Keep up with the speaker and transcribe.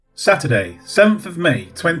Saturday, 7th of May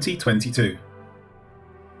 2022.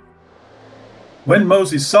 When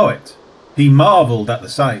Moses saw it, he marvelled at the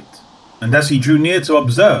sight, and as he drew near to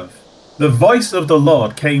observe, the voice of the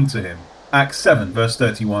Lord came to him. Acts 7 verse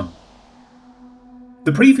 31.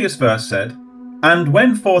 The previous verse said, "And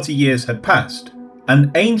when 40 years had passed,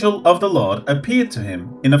 an angel of the Lord appeared to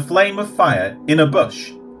him in a flame of fire in a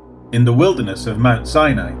bush, in the wilderness of Mount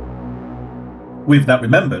Sinai." With that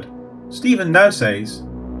remembered, Stephen now says,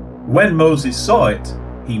 "When Moses saw it,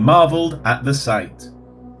 he marvelled at the sight."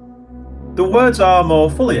 The words are more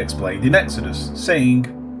fully explained in Exodus, saying,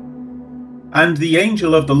 "And the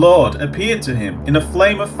angel of the Lord appeared to him in a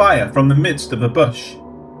flame of fire from the midst of a bush.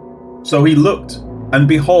 So he looked, and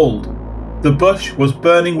behold, the bush was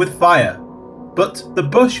burning with fire, but the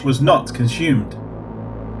bush was not consumed.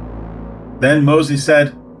 Then Moses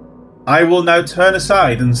said, I will now turn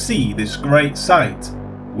aside and see this great sight,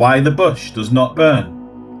 why the bush does not burn."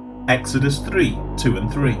 Exodus 3:2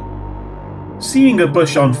 and 3. Seeing a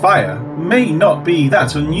bush on fire may not be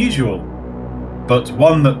that unusual, but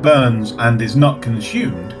one that burns and is not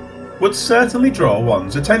consumed would certainly draw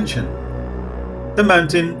one's attention. The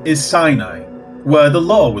mountain is Sinai, where the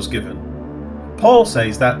law was given. Paul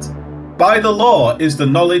says that, "By the law is the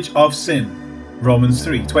knowledge of sin," Romans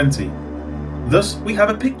 3:20. Thus we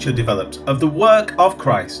have a picture developed of the work of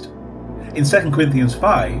Christ. In 2 Corinthians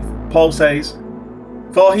 5, Paul says,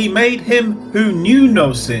 "For he made him who knew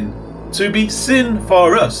no sin to be sin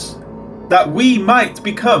for us, that we might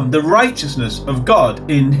become the righteousness of God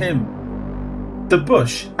in him." The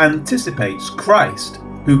bush anticipates Christ,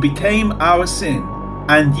 who became our sin,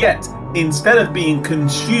 and yet, instead of being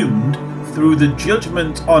consumed through the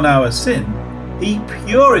judgment on our sin, he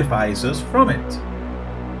purifies us from it.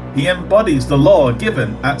 He embodies the law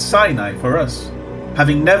given at Sinai for us,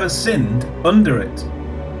 having never sinned under it.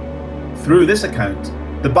 Through this account,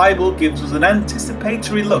 the Bible gives us an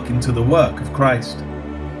anticipatory look into the work of Christ.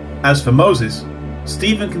 As for Moses,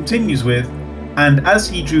 Stephen continues with, "And as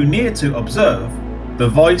he drew near to observe, the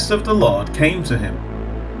voice of the Lord came to him."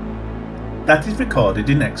 That is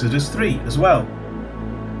recorded in Exodus 3 as well.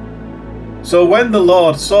 So when the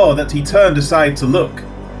Lord saw that he turned aside to look,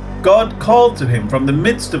 God called to him from the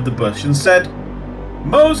midst of the bush and said,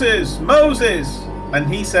 "Moses, Moses!"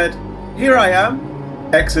 And he said, "Here I am."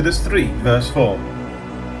 Exodus 3 verse 4.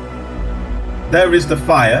 There is the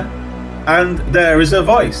fire, and there is a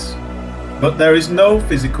voice, but there is no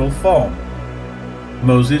physical form.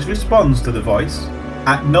 Moses responds to the voice,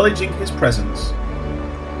 acknowledging his presence.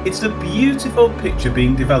 It's a beautiful picture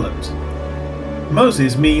being developed.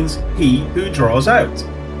 Moses means he who draws out.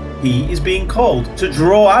 He is being called to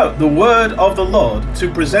draw out the word of the Lord to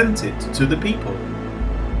present it to the people.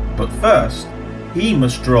 But first, he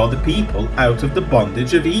must draw the people out of the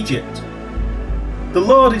bondage of Egypt. The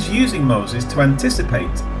Lord is using Moses to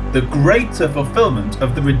anticipate the greater fulfillment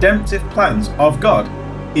of the redemptive plans of God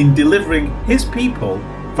in delivering his people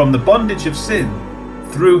from the bondage of sin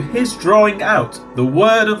through his drawing out the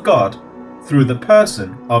word of God through the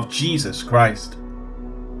person of Jesus Christ.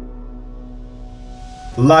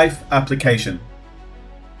 Life application.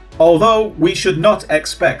 Although we should not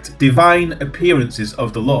expect divine appearances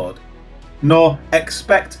of the Lord, nor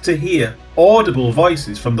expect to hear audible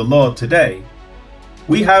voices from the Lord today,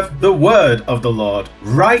 we have the word of the Lord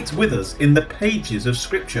right with us in the pages of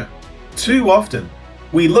Scripture. Too often,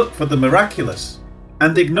 we look for the miraculous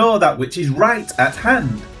and ignore that which is right at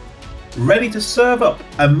hand, ready to serve up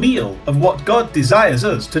a meal of what God desires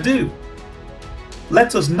us to do.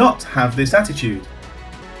 Let us not have this attitude,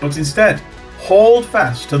 but instead hold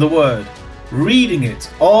fast to the word, reading it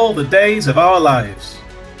all the days of our lives.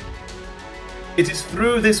 It is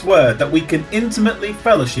through this word that we can intimately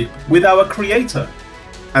fellowship with our Creator.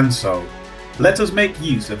 And so, let us make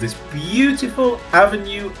use of this beautiful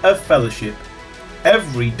avenue of fellowship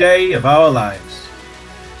every day of our lives.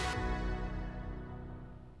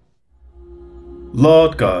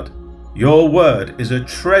 Lord God, your word is a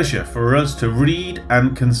treasure for us to read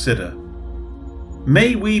and consider.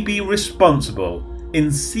 May we be responsible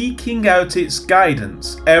in seeking out its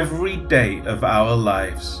guidance every day of our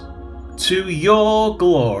lives. To your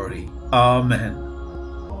glory. Amen.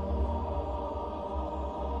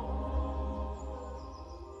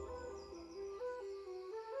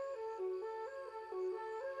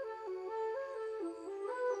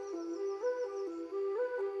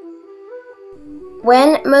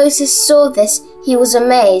 When Moses saw this, he was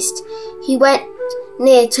amazed. He went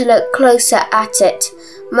near to look closer at it.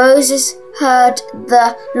 Moses heard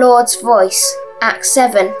the Lord's voice. Acts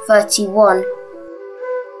 7:31.